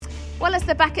Well, as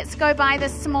the buckets go by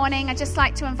this morning, I'd just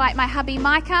like to invite my hubby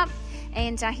Mike up,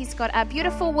 and he's got a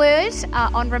beautiful word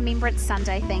on Remembrance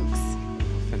Sunday. Thanks.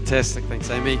 Fantastic. Thanks,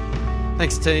 Amy.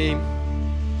 Thanks, team.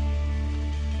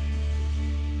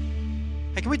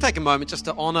 Hey, can we take a moment just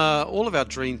to honour all of our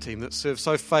dream team that serves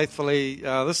so faithfully?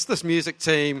 This music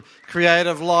team,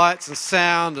 creative, lights and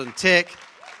sound and tech.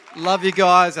 Love you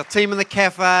guys. Our team in the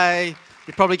cafe.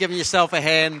 You're probably giving yourself a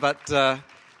hand, but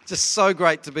just so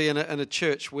great to be in a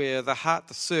church where the heart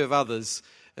to serve others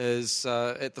is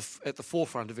at the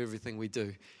forefront of everything we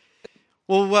do.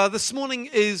 Well, this morning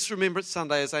is Remembrance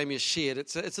Sunday, as Amy has shared.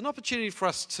 It's an opportunity for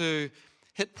us to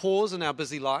hit pause in our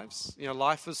busy lives. You know,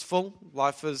 life is full,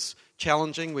 life is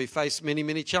challenging. We face many,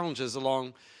 many challenges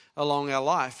along our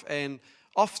life, and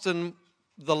often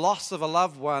the loss of a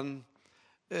loved one,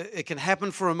 it can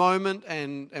happen for a moment,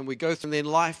 and we go through, and then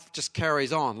life just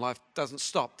carries on. Life doesn't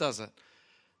stop, does it?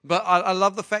 But I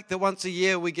love the fact that once a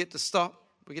year we get to stop,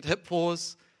 we get to hit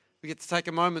pause, we get to take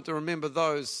a moment to remember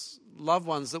those loved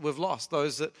ones that we've lost,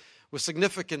 those that were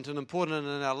significant and important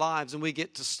in our lives, and we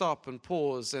get to stop and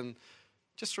pause and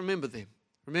just remember them,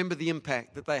 remember the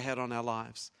impact that they had on our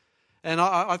lives. And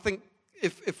I think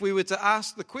if we were to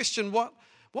ask the question, what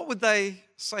would they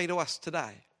say to us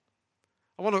today?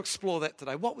 I want to explore that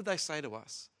today. What would they say to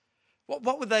us?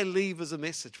 What would they leave as a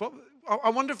message? I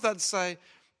wonder if they'd say,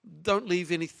 don't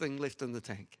leave anything left in the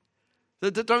tank.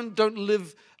 Don't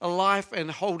live a life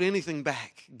and hold anything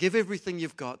back. Give everything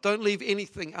you've got. Don't leave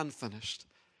anything unfinished.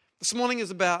 This morning is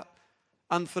about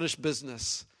unfinished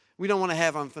business. We don't want to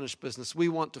have unfinished business. We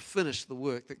want to finish the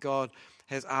work that God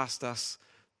has asked us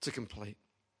to complete.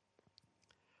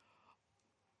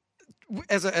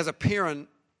 As a parent,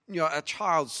 you know, a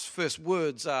child's first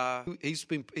words are, he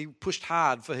pushed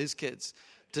hard for his kids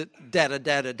to dada,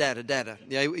 dada, dada, dada.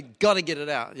 You know, we got to get it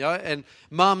out, you know, and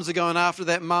mums are going after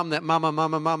that mama,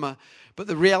 mama. But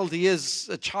the reality is,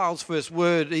 a child's first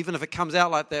word, even if it comes out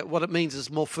like that, what it means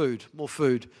is more food, more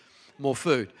food, more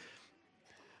food.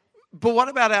 But what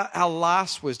about our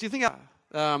last words? Do you think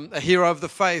a hero of the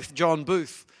faith, John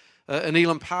Booth, an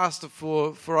Elam pastor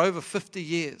for over 50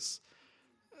 years,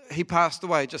 he passed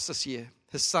away just this year.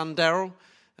 His son, Daryl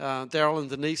and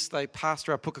Denise, they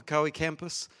pastor our Pukekohe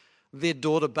campus. Their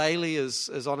daughter, Bailey, is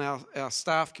on our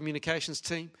staff communications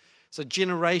team. So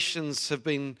generations have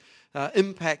been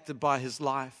impacted by his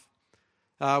life.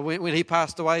 When he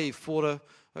passed away, he fought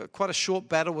quite a short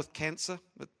battle with cancer.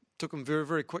 It took him very,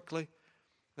 very quickly.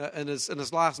 In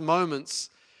his last moments,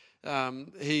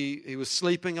 he was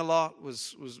sleeping a lot,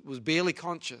 was barely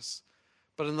conscious.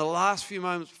 But in the last few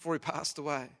moments before he passed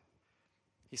away,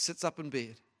 he sits up in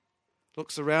bed,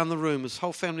 looks around the room, his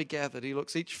whole family gathered. He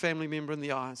looks each family member in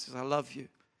the eye and says, I love you,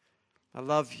 I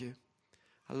love you,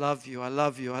 I love you, I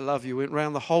love you, I love you. Went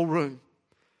around the whole room.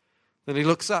 Then he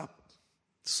looks up,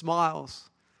 smiles,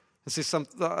 and says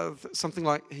something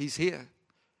like, he's here,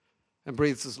 and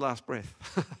breathes his last breath.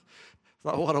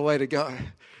 Like, what a way to go.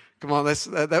 Come on,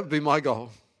 that would be my goal,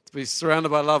 to be surrounded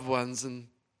by loved ones and,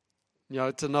 you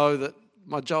know, to know that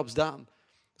my job's done.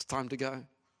 It's time to go.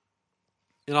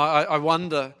 You know, I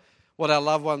wonder what our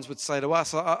loved ones would say to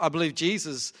us. I believe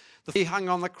Jesus, he hung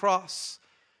on the cross.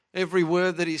 Every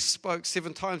word that he spoke,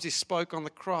 7 times he spoke on the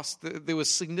cross, there was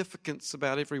significance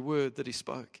about every word that he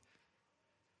spoke.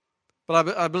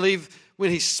 But I believe when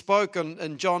he spoke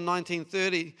in John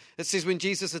 19:30, it says when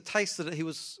Jesus had tasted it,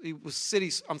 he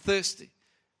said, I'm thirsty.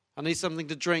 I need something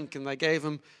to drink. And they gave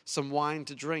him some wine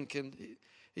to drink. And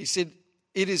he said,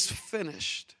 it is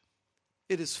finished.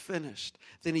 It is finished.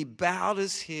 Then he bowed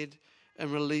his head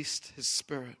and released his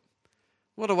spirit.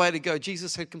 What a way to go.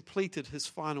 Jesus had completed his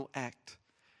final act.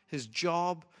 His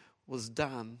job was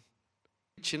done.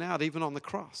 Reaching out even on the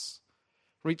cross.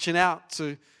 Reaching out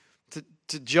to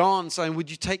John saying,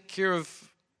 would you take care of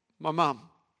my mum?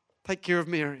 Take care of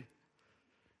Mary.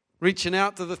 Reaching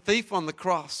out to the thief on the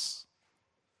cross.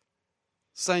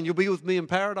 Saying, you'll be with me in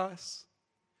paradise.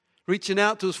 Reaching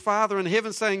out to his Father in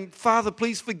heaven saying, Father,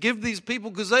 please forgive these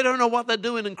people because they don't know what they're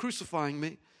doing in crucifying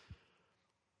me.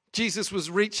 Jesus was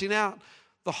reaching out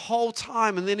the whole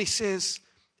time, and then he says,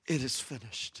 it is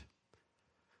finished.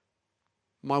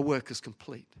 My work is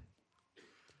complete.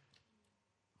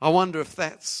 I wonder if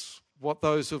that's what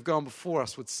those who have gone before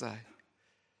us would say.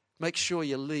 Make sure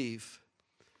you leave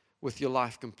with your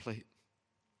life complete.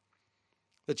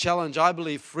 The challenge, I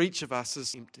believe, for each of us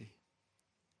is empty.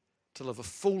 To live a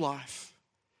full life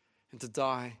and to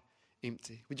die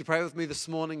empty. Would you pray with me this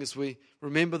morning as we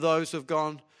remember those who have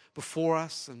gone before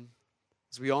us and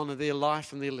as we honor their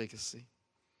life and their legacy?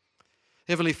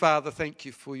 Heavenly Father, thank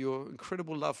you for your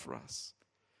incredible love for us.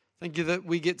 Thank you that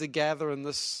we get to gather in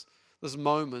this this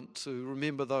moment to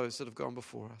remember those that have gone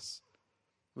before us.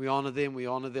 We honor them, we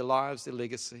honor their lives, their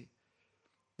legacy.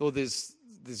 Lord, there's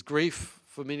grief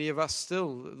for many of us still.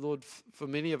 Lord, for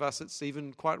many of us it's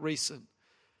even quite recent.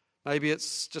 Maybe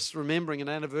it's just remembering an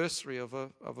anniversary of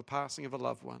a passing of a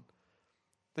loved one.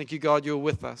 Thank you, God, you're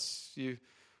with us.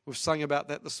 We've sung about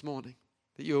that this morning,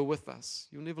 that you're with us.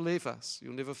 You'll never leave us.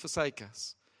 You'll never forsake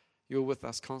us. You're with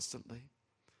us constantly.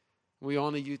 We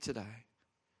honor you today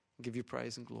and give you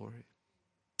praise and glory.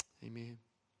 Amen.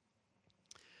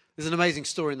 There's an amazing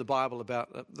story in the Bible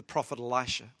about the prophet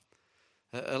Elisha.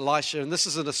 Elisha, and this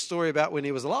isn't a story about when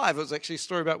he was alive. It was actually a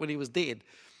story about when he was dead.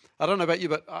 I don't know about you,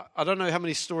 but I don't know how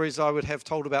many stories I would have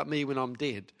told about me when I'm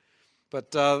dead.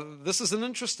 But this is an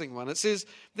interesting one. It says,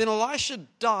 then Elisha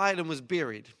died and was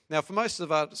buried. Now, for most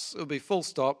of us, it'll be full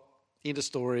stop, end of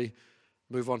story,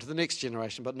 move on to the next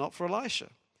generation, but not for Elisha.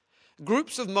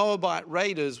 Groups of Moabite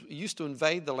raiders used to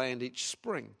invade the land each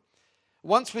spring.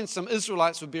 Once when some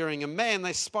Israelites were burying a man,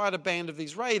 they spied a band of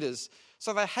these raiders.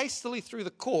 So they hastily threw the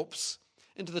corpse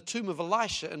into the tomb of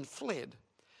Elisha and fled.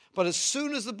 But as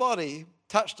soon as the body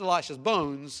touched Elisha's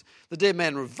bones, the dead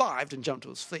man revived and jumped to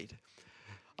his feet.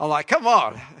 I'm like, come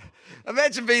on,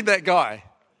 imagine being that guy.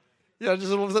 You know,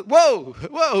 just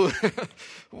whoa,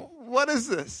 what is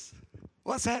this?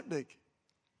 What's happening?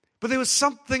 But there was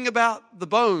something about the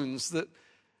bones that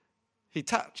he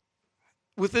touched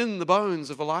within the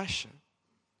bones of Elisha.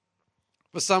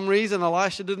 For some reason,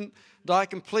 Elisha didn't die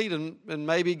complete, and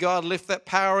maybe God left that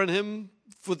power in him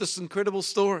for this incredible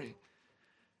story.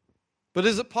 But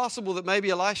is it possible that maybe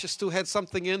Elisha still had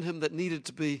something in him that needed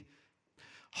to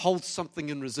hold something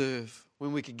in reserve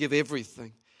when we could give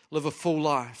everything, live a full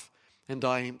life, and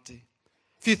die empty?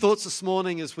 A few thoughts this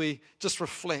morning as we just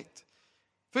reflect.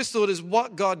 First thought is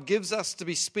what God gives us to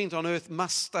be spent on earth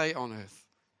must stay on earth.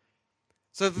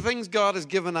 So the things God has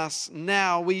given us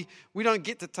now, we don't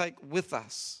get to take with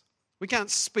us. We can't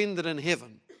spend it in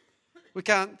heaven. We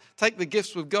can't take the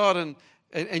gifts we've got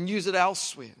and use it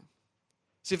elsewhere.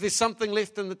 So if there's something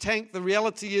left in the tank, the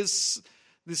reality is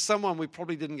there's someone we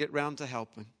probably didn't get round to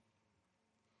helping.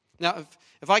 Now,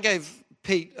 if I gave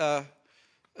Pete a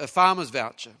farmer's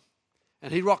voucher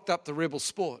and he rocked up to Rebel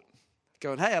Sport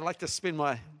going, hey, I'd like to spend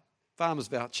my farmer's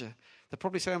voucher, they'd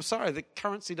probably say, I'm sorry, the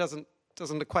currency doesn't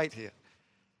equate here.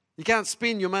 You can't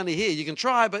spend your money here. You can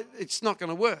try, but it's not going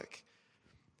to work.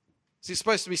 So you're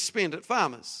supposed to be spent at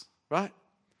farmers, right?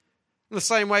 In the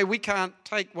same way, we can't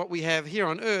take what we have here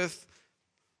on earth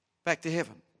back to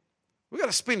heaven. We've got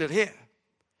to spend it here.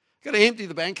 We've got to empty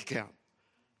the bank account.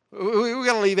 We've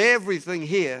got to leave everything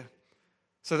here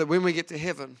so that when we get to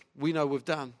heaven, we know we've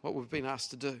done what we've been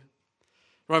asked to do.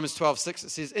 Romans 12:6, it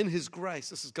says, in his grace,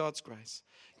 this is God's grace,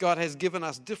 God has given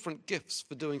us different gifts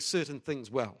for doing certain things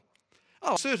well.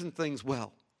 Oh, certain things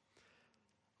well.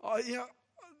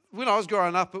 When I was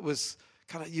growing up, it was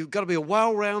kind of, you've got to be a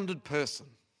well-rounded person.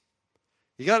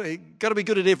 You've got to be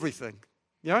good at everything.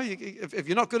 You know, if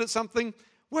you're not good at something,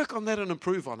 work on that and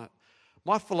improve on it.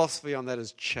 My philosophy on that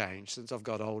has changed since I've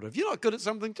got older. If you're not good at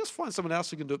something, just find someone else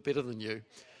who can do it better than you.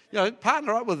 You know,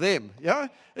 partner up with them. You know,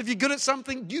 if you're good at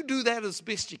something, you do that as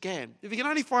best you can. If you can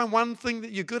only find one thing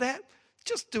that you're good at,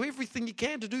 just do everything you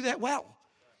can to do that well.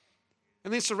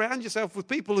 And then surround yourself with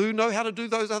people who know how to do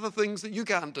those other things that you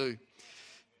can't do.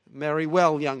 Marry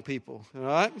well, young people. All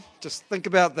right? Just think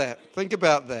about that. Think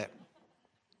about that.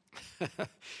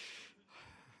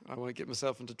 I won't get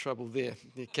myself into trouble there.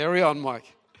 Yeah, carry on, Mike.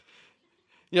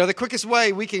 You know, the quickest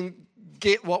way we can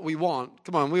get what we want.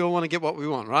 Come on, we all want to get what we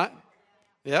want, right?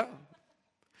 Yeah?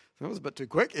 That was a bit too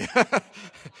quick.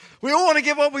 We all want to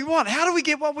get what we want. How do we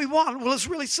get what we want? Well, it's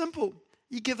really simple.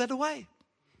 You give it away.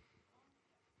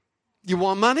 You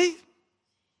want money?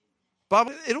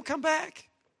 But it'll come back.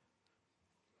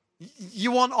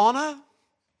 You want honor?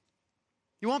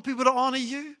 You want people to honor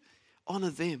you? Honor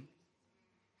them.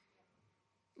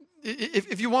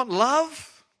 If you want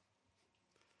love,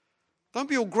 don't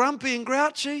be all grumpy and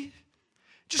grouchy.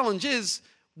 The challenge is,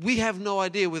 we have no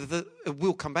idea whether it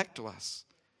will come back to us.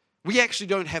 We actually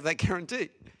don't have that guarantee.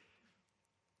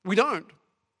 We don't.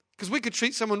 Because we could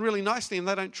treat someone really nicely and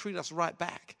they don't treat us right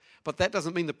back. But that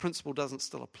doesn't mean the principle doesn't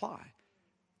still apply.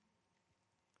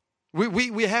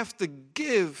 We have to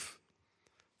give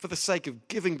for the sake of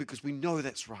giving because we know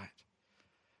that's right.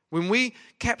 When we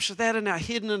capture that in our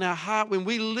head and in our heart, when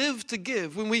we live to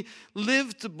give, when we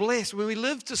live to bless, when we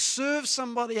live to serve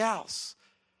somebody else,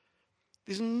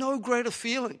 there's no greater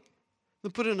feeling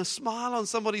than putting a smile on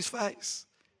somebody's face.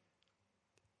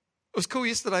 It was cool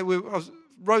yesterday.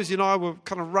 Rosie and I were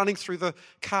kind of running through the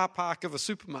car park of a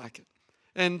supermarket.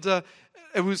 And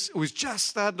it was just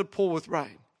starting to pour with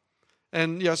rain.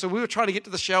 And, so we were trying to get to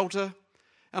the shelter,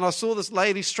 and I saw this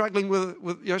lady struggling with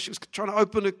she was trying to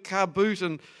open a car boot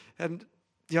and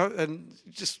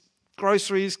just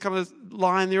groceries kind of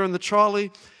lying there in the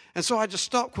trolley. And so I just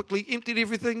stopped quickly, emptied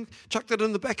everything, chucked it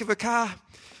in the back of her car,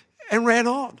 and ran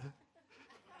on.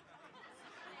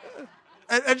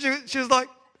 And she was like,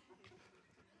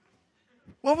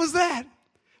 what was that?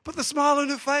 Put the smile on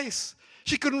her face.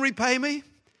 She couldn't repay me.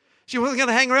 She wasn't going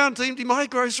to hang around to empty my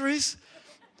groceries.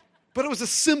 But it was a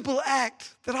simple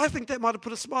act that I think that might have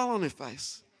put a smile on her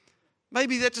face.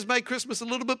 Maybe that just made Christmas a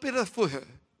little bit better for her.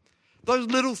 Those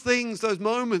little things, those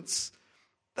moments,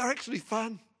 they're actually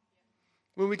fun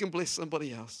when we can bless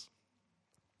somebody else.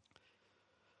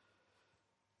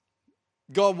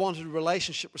 God wanted a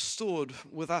relationship restored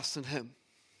with us and him.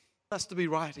 Us to be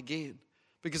right again.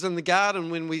 Because in the garden,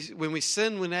 when we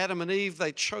sinned, when Adam and Eve,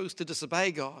 they chose to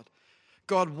disobey God,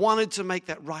 God wanted to make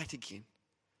that right again.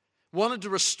 Wanted to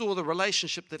restore the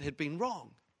relationship that had been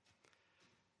wrong.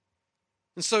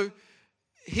 And so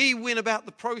he went about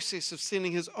the process of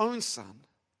sending his own son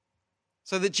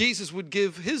so that Jesus would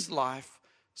give his life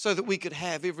so that we could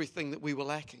have everything that we were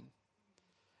lacking.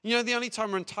 The only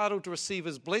time we're entitled to receive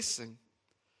his blessing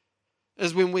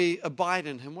is when we abide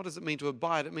in him. What does it mean to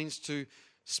abide? It means to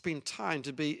spend time,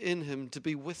 to be in him, to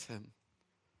be with him.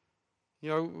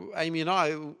 Amy and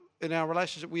I, in our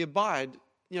relationship, we abide.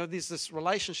 There's this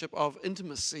relationship of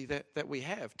intimacy that we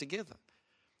have together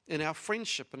in our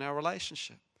friendship and our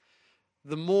relationship.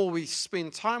 The more we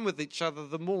spend time with each other,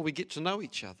 the more we get to know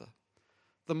each other.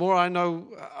 The more I know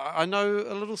a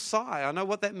little sigh. I know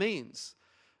what that means.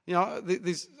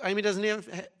 Amy doesn't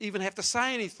even have to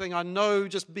say anything. I know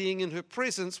just being in her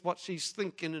presence what she's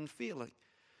thinking and feeling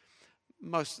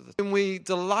most of the time. When we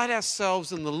delight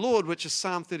ourselves in the Lord, which is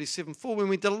Psalm 37:4, when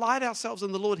we delight ourselves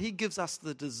in the Lord, he gives us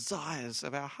the desires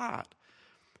of our heart.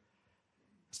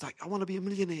 It's like, I want to be a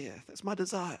millionaire. That's my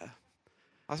desire.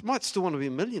 I might still want to be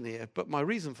a millionaire, but my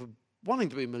reason for wanting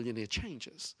to be a millionaire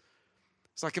changes.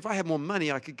 It's like if I had more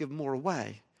money, I could give more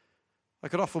away. I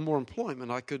could offer more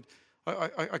employment. I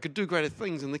could do greater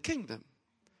things in the kingdom.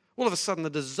 All of a sudden, the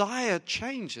desire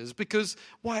changes because,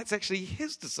 it's actually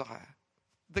his desire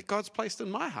that God's placed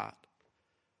in my heart.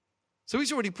 So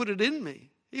he's already put it in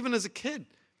me, even as a kid.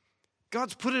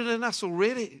 God's put it in us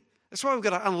already. That's why we've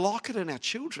got to unlock it in our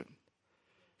children.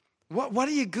 What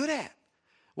are you good at?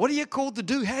 What are you called to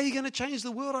do? How are you going to change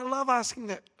the world? I love asking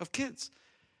that of kids.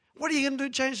 What are you going to do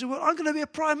to change the world? I'm going to be a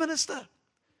prime minister.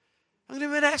 I'm going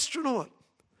to be an astronaut.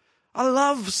 I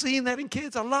love seeing that in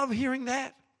kids. I love hearing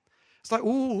that. It's like,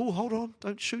 hold on.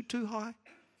 Don't shoot too high.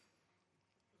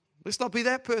 Let's not be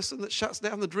that person that shuts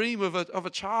down the dream of a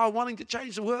child wanting to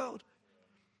change the world.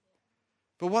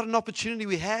 But what an opportunity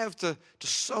we have to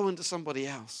sow into somebody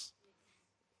else.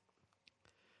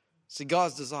 See,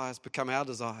 God's desires become our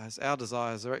desires. Our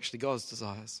desires are actually God's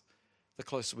desires the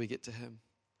closer we get to him.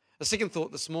 The second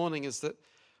thought this morning is that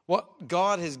what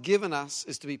God has given us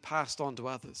is to be passed on to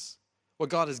others. What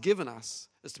God has given us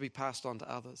is to be passed on to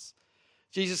others.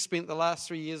 Jesus spent the last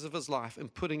 3 years of his life in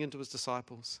putting into his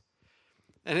disciples.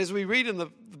 And as we read in the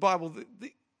Bible,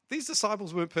 these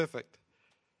disciples weren't perfect.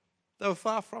 They were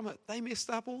far from it. They messed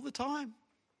up all the time.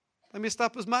 They messed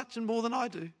up as much and more than I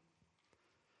do.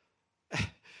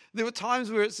 There were times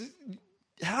where it's,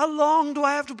 how long do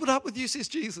I have to put up with you, says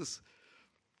Jesus.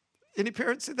 Any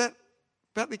parents said that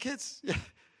about their kids? Yeah.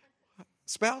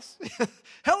 Spouse?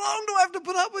 How long do I have to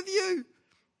put up with you?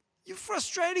 You're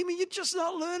frustrating me. You're just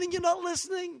not learning. You're not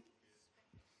listening.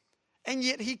 And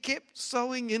yet he kept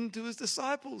sowing into his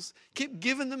disciples, kept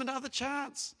giving them another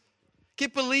chance,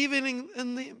 kept believing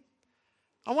in them.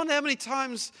 I wonder how many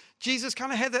times Jesus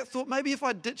kind of had that thought, maybe if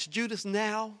I ditch Judas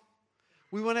now,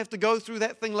 we won't have to go through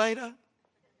that thing later.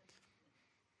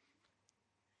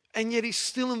 And yet he's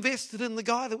still invested in the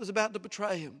guy that was about to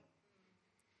betray him,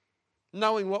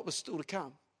 knowing what was still to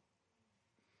come.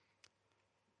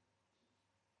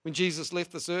 When Jesus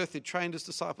left this earth, he trained his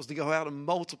disciples to go out and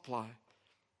multiply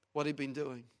what he'd been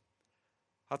doing.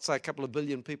 I'd say a couple of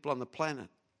billion people on the planet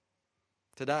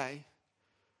today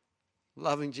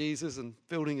loving Jesus and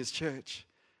building his church.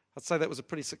 I'd say that was a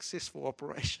pretty successful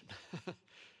operation.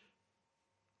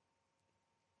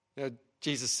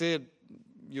 Jesus said,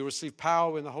 you'll receive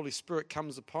power when the Holy Spirit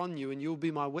comes upon you, and you'll be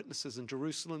my witnesses in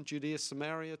Jerusalem, Judea,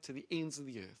 Samaria, to the ends of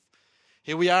the earth.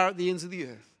 Here we are at the ends of the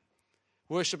earth,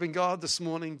 worshiping God this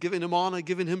morning, giving him honor,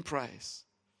 giving him praise.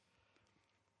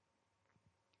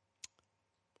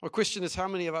 My question is, how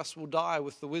many of us will die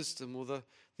with the wisdom or the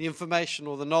information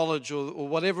or the knowledge or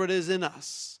whatever it is in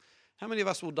us? How many of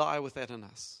us will die with that in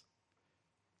us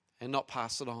and not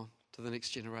pass it on to the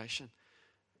next generation?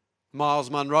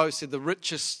 Miles Monroe said the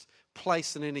richest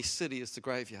place in any city is the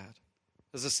graveyard,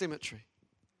 is a cemetery,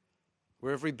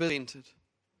 where every bit entered,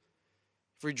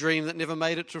 every dream that never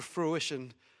made it to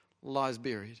fruition lies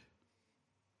buried.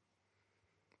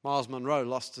 Miles Monroe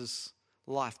lost his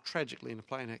life tragically in a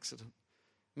plane accident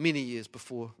many years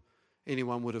before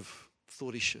anyone would have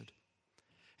thought he should.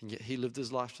 And yet he lived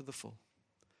his life to the full.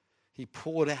 He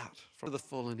poured out from the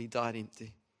full and he died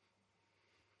empty.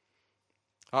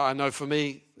 I know for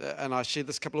me, and I shared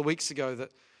this a couple of weeks ago,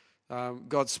 that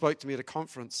God spoke to me at a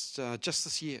conference just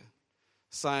this year,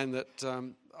 saying that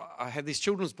I had these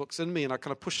children's books in me and I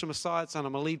kind of pushed them aside, saying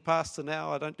I'm a lead pastor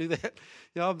now, I don't do that.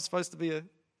 I'm supposed to be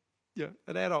an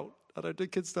adult. I don't do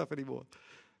kid stuff anymore.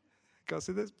 God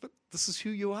said, but this is who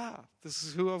you are. This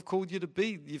is who I've called you to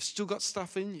be. You've still got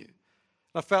stuff in you.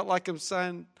 And I felt like I'm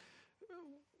saying,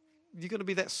 you're going to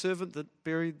be that servant that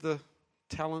buried the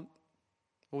talent,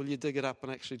 or will you dig it up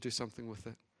and actually do something with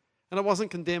it? And it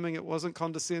wasn't condemning, it wasn't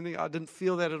condescending. I didn't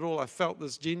feel that at all. I felt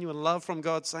this genuine love from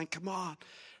God saying, come on,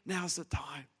 now's the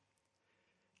time.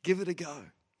 Give it a go.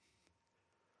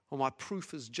 Well, my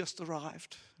proof has just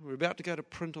arrived. We're about to go to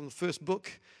print on the first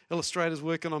book. Illustrators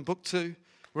working on book 2.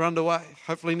 We're underway.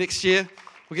 Hopefully next year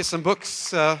we'll get some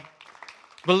books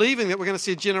believing that we're going to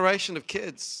see a generation of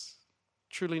kids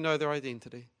truly know their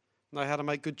identity, know how to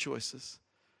make good choices,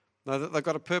 know that they've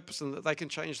got a purpose and that they can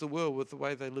change the world with the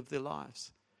way they live their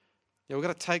lives. We've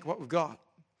got to take what we've got,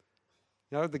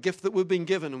 the gift that we've been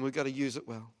given, and we've got to use it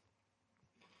well.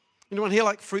 Anyone here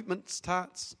like Fruit Mints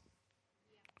tarts?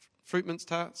 Fruit Mints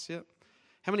tarts, yeah.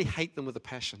 How many hate them with a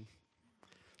passion?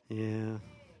 Yeah.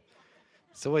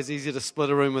 It's always easier to split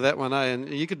a room with that one, eh? And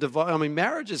you could divide.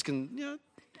 Marriages can,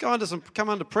 come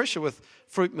under pressure with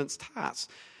Fruit Mints tarts.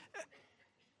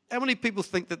 How many people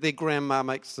think that their grandma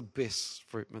makes the best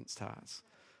Fruit Mints tarts?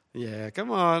 Yeah,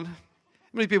 come on.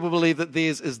 How many people believe that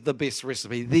theirs is the best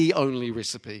recipe, the only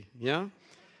recipe? Yeah?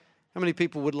 How many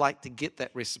people would like to get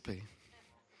that recipe?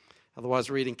 Otherwise,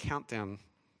 we're eating Countdown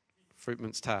Fruit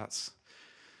Mints tarts.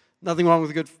 Nothing wrong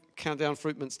with a good Countdown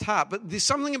Fruit Mints tart, but there's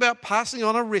something about passing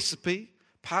on a recipe,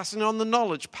 passing on the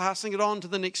knowledge, passing it on to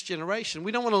the next generation.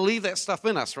 We don't want to leave that stuff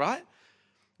in us, right?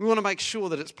 We want to make sure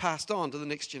that it's passed on to the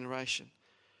next generation.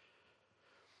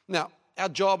 Now, our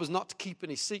job is not to keep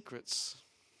any secrets,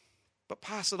 but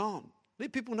pass it on.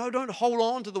 Let people know, don't hold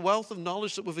on to the wealth of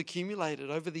knowledge that we've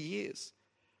accumulated over the years.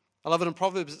 I love it in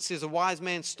Proverbs, it says, a wise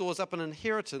man stores up an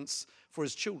inheritance for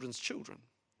his children's children.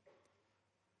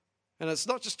 And it's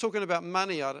not just talking about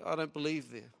money, I don't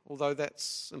believe there, although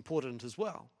that's important as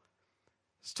well.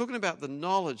 It's talking about the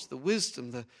knowledge, the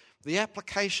wisdom, the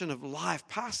application of life.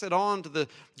 Pass it on to the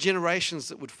generations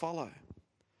that would follow.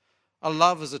 I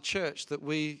love as a church that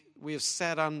we have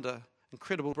sat under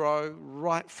incredible grow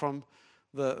right from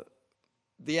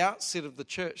the outset of the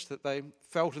church that they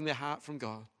felt in their heart from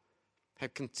God,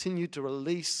 have continued to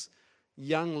release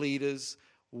young leaders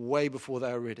way before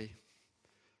they were ready,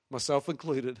 myself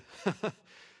included.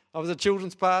 I was a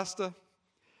children's pastor,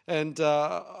 and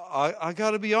I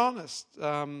got to be honest,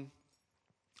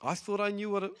 I thought I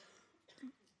knew what it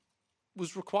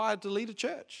was required to lead a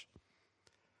church.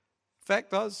 In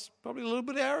fact, I was probably a little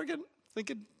bit arrogant,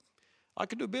 thinking I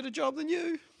could do a better job than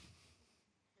you.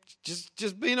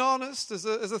 Just being honest, as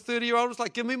a 30-year-old, it's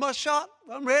like, give me my shot.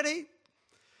 I'm ready.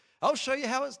 I'll show you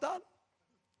how it's done.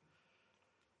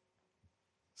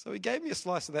 So he gave me a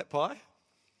slice of that pie.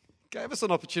 Gave us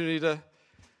an opportunity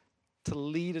to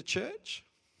lead a church.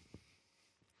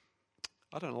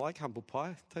 I don't like humble pie.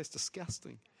 It tastes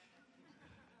disgusting.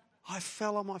 I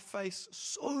fell on my face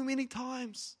so many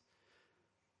times.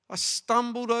 I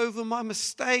stumbled over my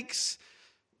mistakes.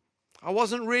 I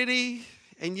wasn't ready.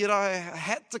 And yet I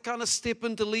had to kind of step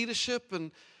into leadership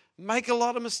and make a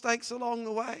lot of mistakes along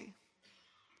the way.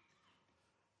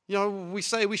 We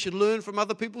say we should learn from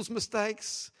other people's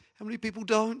mistakes. How many people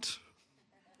don't?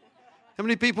 How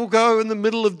many people go in the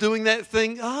middle of doing that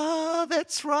thing?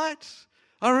 That's right.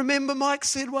 I remember Mike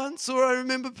said once, or I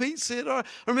remember Pete said, or I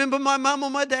remember my mum or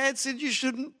my dad said you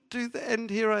shouldn't do that. And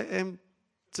here I am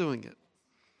doing it.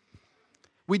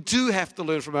 We do have to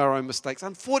learn from our own mistakes.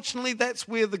 Unfortunately, that's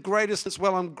where the greatest is.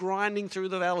 Well, I'm grinding through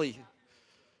the valley.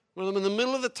 When I'm in the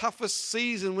middle of the toughest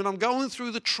season, when I'm going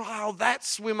through the trial,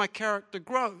 that's where my character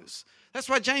grows. That's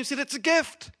why James said it's a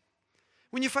gift.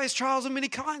 When you face trials of many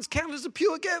kinds, count it as a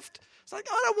pure gift. It's like,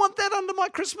 I don't want that under my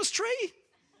Christmas tree.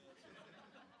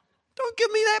 Don't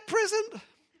give me that present.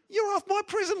 You're off my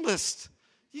present list.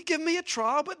 You give me a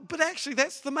trial, but actually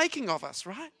that's the making of us,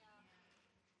 right?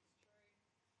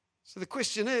 So the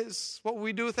question is, what will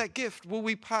we do with that gift? Will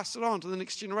we pass it on to the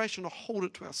next generation or hold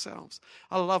it to ourselves?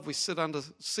 I love we sit under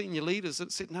senior leaders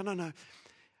that said, no.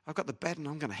 I've got the baton.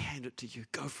 I'm going to hand it to you.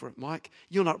 Go for it, Mike.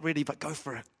 You're not ready, but go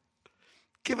for it.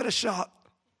 Give it a shot.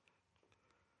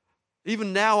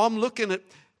 Even now, I'm looking at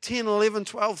 10, 11,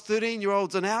 12,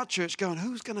 13-year-olds in our church going,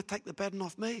 who's going to take the baton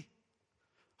off me?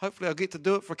 Hopefully I'll get to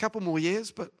do it for a couple more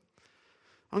years, but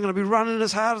I'm going to be running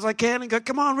as hard as I can and go,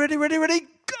 come on, ready, ready, ready,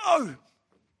 go.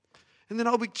 And then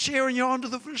I'll be cheering you on to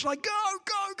the finish line, go,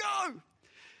 go, go.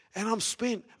 And I'm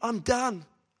spent. I'm done.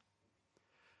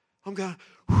 I'm going,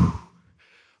 whew,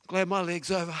 I'm glad my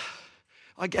leg's over.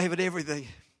 I gave it everything.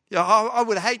 Yeah, I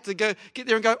would hate to get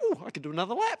there and go, oh, I could do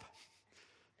another lap.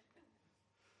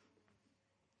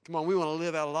 Come on, we want to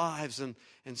live our lives and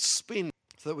spend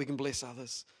so that we can bless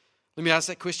others. Let me ask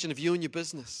that question of you and your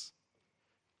business.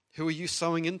 Who are you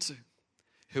sowing into?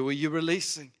 Who are you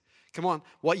releasing? Come on,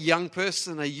 what young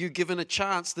person are you given a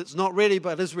chance that's not ready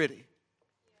but is ready?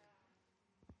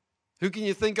 Who can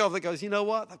you think of that goes, you know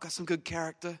what, they've got some good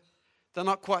character. They're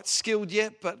not quite skilled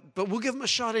yet, but we'll give them a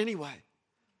shot anyway.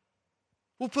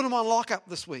 We'll put them on lockup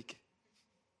this week.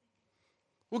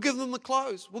 We'll give them the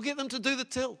clothes. We'll get them to do the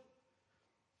till.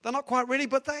 They're not quite ready,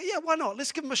 but why not?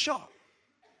 Let's give them a shot.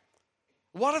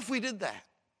 What if we did that?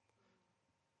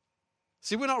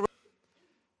 See, we're not ready.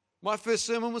 My first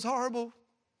sermon was horrible.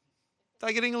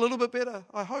 They're getting a little bit better,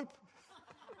 I hope.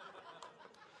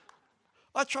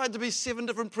 I tried to be 7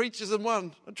 different preachers in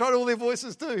one. I tried all their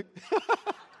voices too.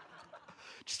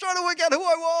 Just trying to work out who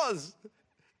I was.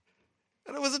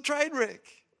 And it was a train wreck.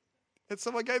 And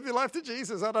someone gave their life to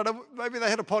Jesus. I don't know, maybe they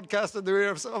had a podcast in their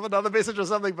ear of another message or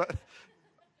something, but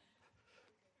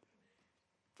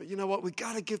you know what? We've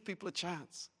got to give people a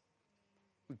chance.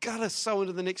 We've got to sow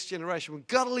into the next generation. We've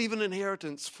got to leave an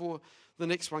inheritance for the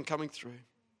next one coming through.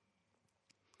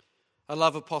 I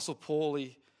love Apostle Paul.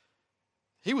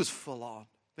 He was full on.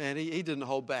 Man, he didn't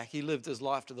hold back. He lived his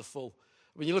life to the full.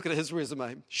 When you look at his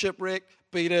resume, shipwrecked,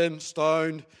 beaten,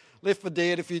 stoned, left for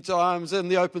dead a few times, in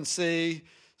the open sea,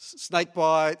 snake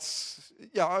bites.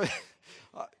 Yeah,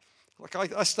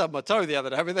 I stubbed my toe the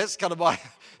other day. I mean, that's kind of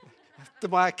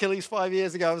my Achilles 5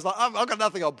 years ago. I was like, I've got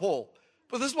nothing on Paul.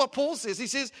 But this is what Paul says. He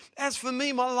says, as for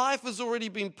me, my life has already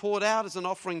been poured out as an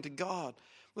offering to God.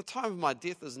 The time of my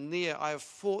death is near. I have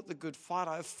fought the good fight.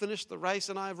 I have finished the race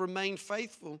and I have remained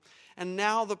faithful. And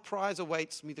now the prize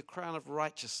awaits me, the crown of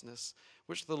righteousness,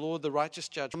 which the Lord, the righteous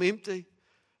judge. I'm empty.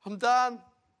 I'm done.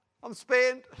 I'm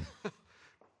spent.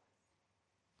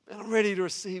 And I'm ready to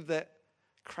receive that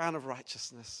crown of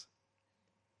righteousness.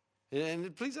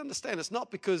 And please understand, it's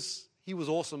not because he was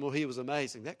awesome or he was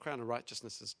amazing. That crown of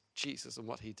righteousness is Jesus and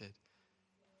what he did.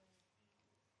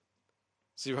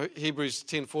 See, Hebrews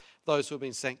 10:4, those who have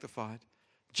been sanctified.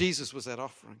 Jesus was that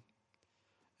offering.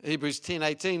 Hebrews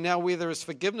 10:18, now where there is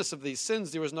forgiveness of these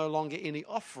sins, there is no longer any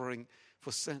offering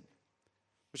for sin.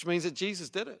 Which means that Jesus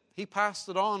did it. He passed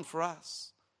it on for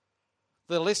us.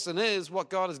 The lesson is what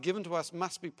God has given to us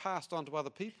must be passed on to other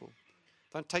people.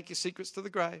 Don't take your secrets to the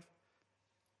grave.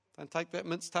 Don't take that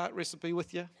mince tart recipe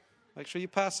with you. Make sure you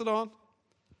pass it on.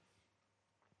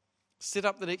 Set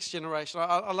up the next generation.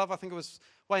 I think it was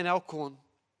Wayne Alcorn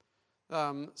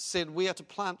said, we are to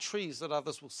plant trees that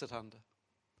others will sit under.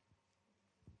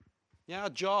 Yeah, our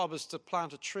job is to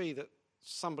plant a tree that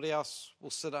somebody else will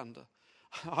sit under.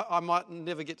 I might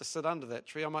never get to sit under that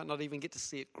tree. I might not even get to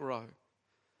see it grow.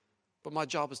 But my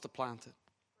job is to plant it.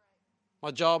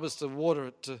 My job is to water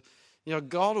it.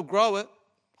 God will grow it.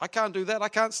 I can't do that. I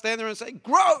can't stand there and say,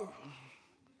 grow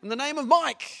in the name of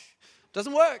Mike.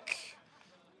 Doesn't work.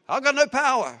 I've got no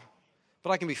power. But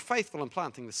I can be faithful in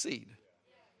planting the seed.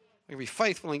 I can be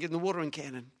faithful in getting the watering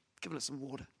can and giving it some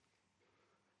water.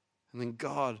 And then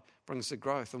God brings the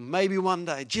growth. And maybe one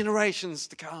day, generations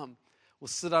to come, will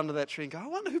sit under that tree and go, I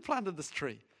wonder who planted this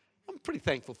tree. I'm pretty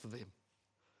thankful for them.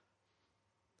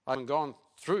 I've gone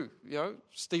through,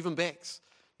 Stephen Becks.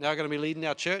 Now going to be leading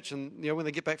our church and, when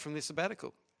they get back from their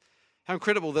sabbatical. How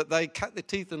incredible that they cut their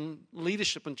teeth in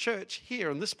leadership in church here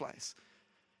in this place.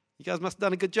 You guys must have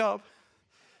done a good job.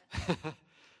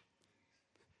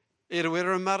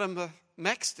 Erawera and Marama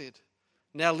Maxted,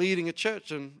 now leading a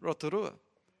church in Rotorua.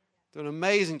 Doing an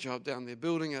amazing job down there,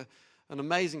 building an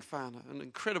amazing whānau, an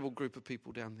incredible group of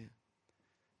people down there.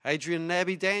 Adrian and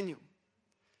Abby Daniel,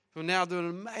 who are now doing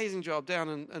an amazing job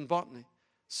down in Botany,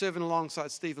 serving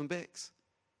alongside Stephen Becks.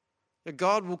 That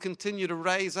God will continue to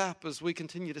raise up as we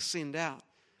continue to send out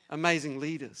amazing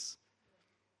leaders.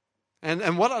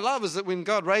 And what I love is that when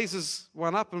God raises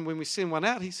one up and when we send one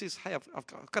out, he says, hey, I've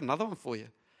got another one for you.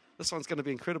 This one's going to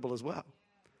be incredible as well.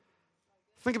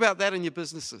 Think about that in your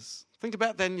businesses. Think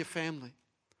about that in your family.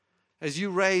 As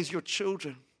you raise your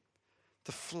children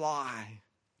to fly,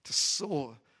 to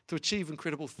soar, to achieve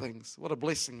incredible things. What a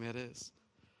blessing that is.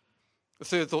 The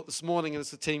third thought this morning, and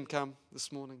as the team come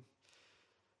this morning,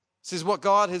 says what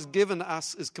God has given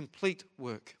us is complete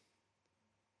work.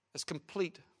 It's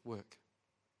complete work.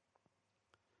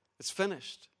 It's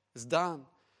finished. It's done.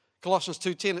 Colossians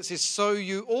 2:10, it says, so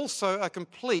you also are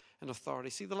complete in authority.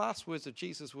 See, the last words of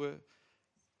Jesus were,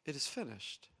 it is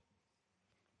finished.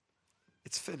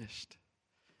 It's finished.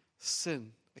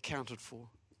 Sin accounted for.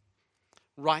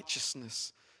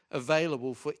 Righteousness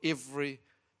available for every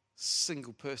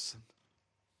single person.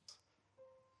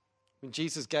 When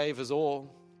Jesus gave his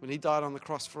all, when he died on the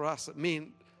cross for us, it meant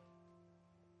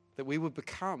that we would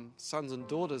become sons and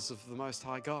daughters of the Most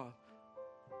High God.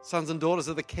 Sons and daughters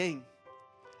of the King.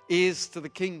 Heirs to the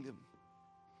kingdom.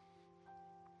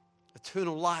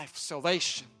 Eternal life,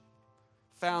 salvation,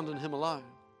 found in him alone.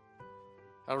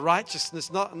 A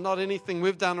righteousness, not anything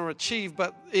we've done or achieved,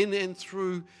 but in and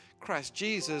through Christ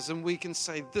Jesus. And we can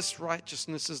say, this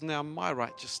righteousness is now my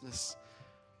righteousness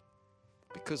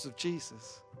because of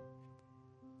Jesus.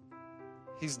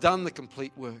 He's done the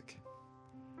complete work.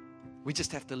 We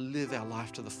just have to live our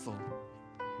life to the full.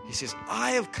 He says,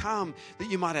 I have come that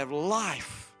you might have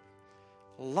life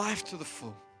to the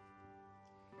full.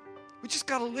 We just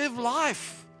got to live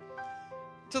life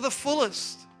to the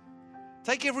fullest.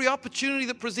 Take every opportunity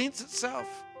that presents itself.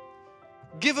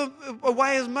 Give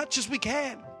away as much as we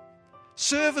can.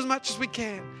 Serve as much as we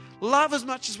can. Love as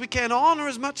much as we can. Honor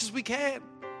as much as we can.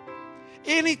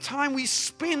 Anytime we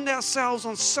spend ourselves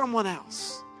on someone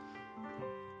else,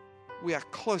 we are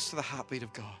close to the heartbeat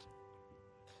of God.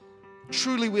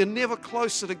 Truly, we're never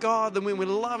closer to God than when we're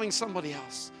loving somebody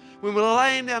else, when we're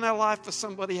laying down our life for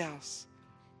somebody else.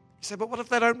 You say, but what if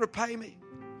they don't repay me?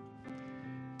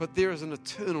 But there is an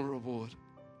eternal reward.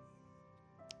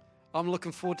 I'm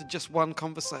looking forward to just one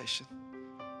conversation.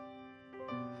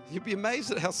 You'd be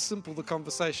amazed at how simple the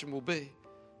conversation will be.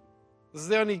 This is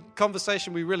the only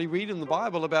conversation we really read in the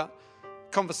Bible about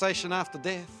conversation after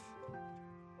death.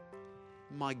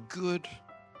 My good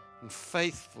and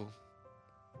faithful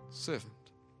servant.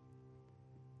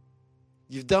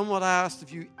 You've done what I asked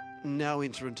of you, now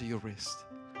enter into your rest.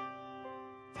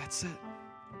 That's it.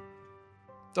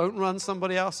 Don't run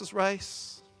somebody else's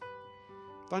race.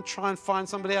 Don't try and find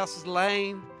somebody else's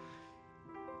lane.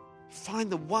 Find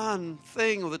the one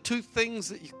thing or the two things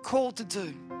that you're called to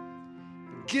do.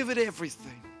 Give it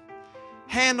everything.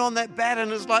 Hand on that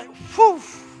baton is like, whew,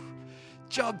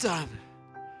 job done.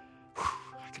 Whew,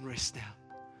 I can rest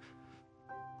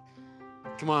now.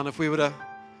 Come on, if we were to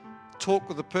talk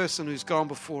with the person who's gone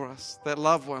before us, that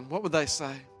loved one, what would they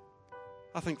say?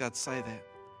 I think they'd say that.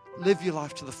 Live your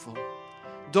life to the full.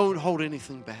 Don't hold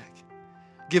anything back.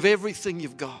 Give everything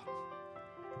you've got.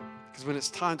 Because when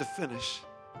it's time to finish,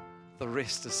 the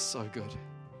rest is so good.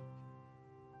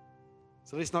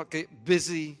 So let's not get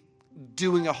busy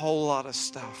doing a whole lot of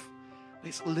stuff.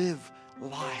 Let's live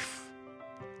life.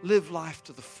 Live life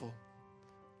to the full.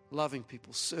 Loving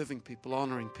people, serving people,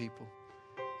 honoring people.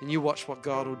 And you watch what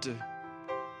God will do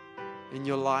in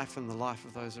your life and the life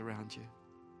of those around you.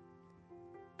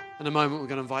 In a moment, we're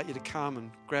going to invite you to come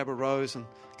and grab a rose and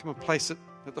come and place it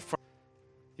at the front.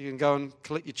 You can go and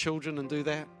collect your children and do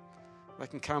that. They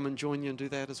can come and join you and do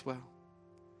that as well.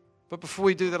 But before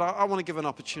we do that, I want to give an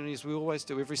opportunity, as we always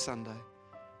do every Sunday,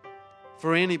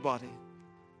 for anybody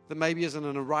that maybe isn't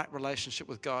in a right relationship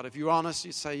with God. If you're honest,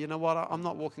 you say, you know what, I'm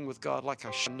not walking with God like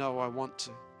I should. No, I want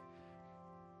to.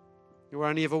 You're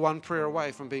only ever one prayer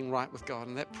away from being right with God,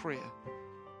 and that prayer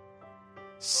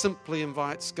simply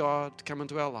invites God to come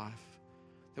into our life,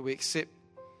 that we accept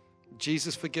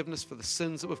Jesus' forgiveness for the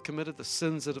sins that we've committed, the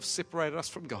sins that have separated us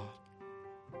from God.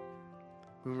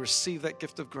 When we receive that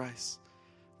gift of grace,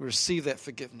 we receive that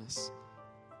forgiveness.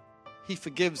 He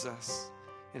forgives us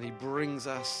and He brings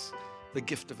us the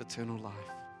gift of eternal life.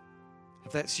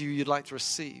 If that's you, you'd like to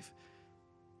receive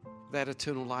that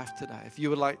eternal life today. If you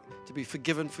would like to be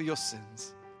forgiven for your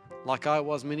sins, like I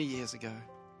was many years ago,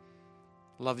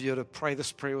 I'd love you to pray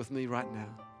this prayer with me right now.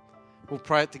 We'll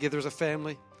pray it together as a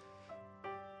family.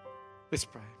 Let's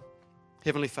pray.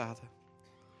 Heavenly Father,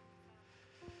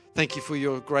 thank you for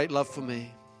your great love for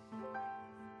me.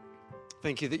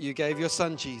 Thank you that you gave your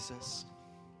Son Jesus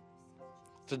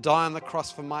to die on the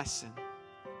cross for my sin.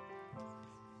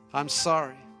 I'm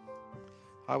sorry.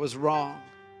 I was wrong.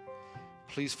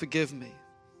 Please forgive me.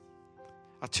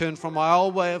 I turn from my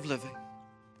old way of living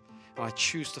and I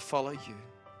choose to follow you.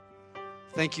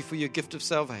 Thank you for your gift of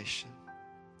salvation.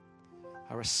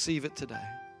 I receive it today.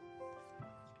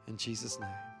 In Jesus' name.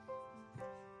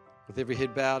 With every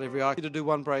head bowed, every eye, to do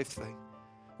one brave thing.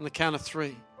 On the count of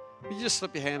 3, will you just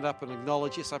slip your hand up and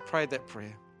acknowledge, yes, I prayed that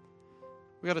prayer.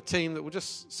 We've got a team that will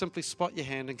just simply spot your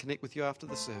hand and connect with you after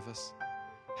the service.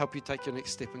 help you take your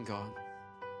next step in God.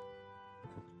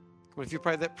 Come on, if you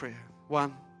pray that prayer,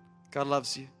 1, God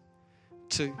loves you.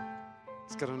 2,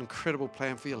 He's got an incredible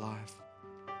plan for your life.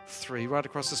 3, right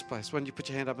across this place, why don't you put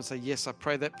your hand up and say, yes, I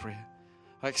pray that prayer.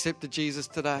 I accepted Jesus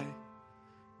today.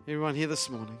 Everyone here this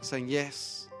morning saying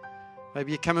yes.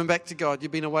 Maybe you're coming back to God.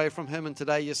 You've been away from Him, and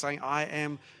today you're saying, I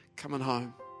am coming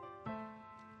home.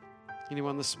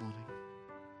 Anyone this morning?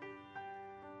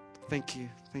 Thank you.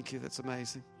 Thank you. That's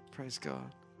amazing. Praise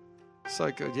God.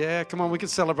 So good. Yeah, come on, we can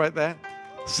celebrate that.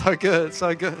 So good.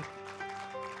 So good.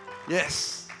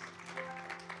 Yes.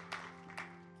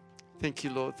 Thank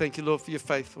you, Lord. Thank you, Lord, for your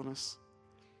faithfulness.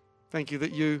 Thank you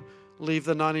that you leave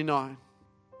the 99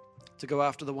 to go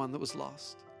after the one that was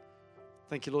lost.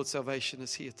 Thank you, Lord, salvation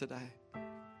is here today.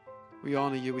 We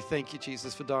honor you. We thank you,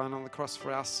 Jesus, for dying on the cross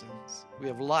for our sins. We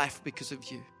have life because of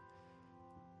you.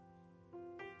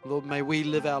 Lord, may we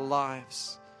live our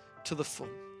lives to the full.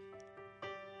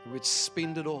 We'd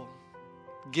spend it all,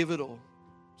 give it all,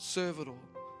 serve it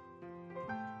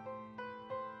all,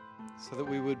 so that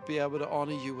we would be able to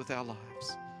honor you with our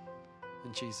lives.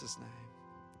 In Jesus'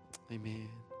 name, amen.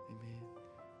 Amen.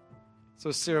 So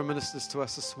as Sarah ministers to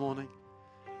us this morning,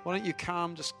 why don't you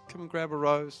just come and grab a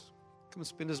rose. Come and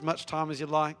spend as much time as you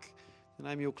like. Then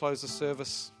Amy will close the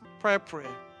service. Pray a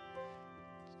prayer.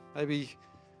 Maybe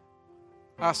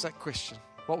ask that question.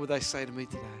 What would they say to me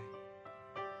today?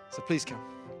 So please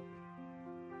come.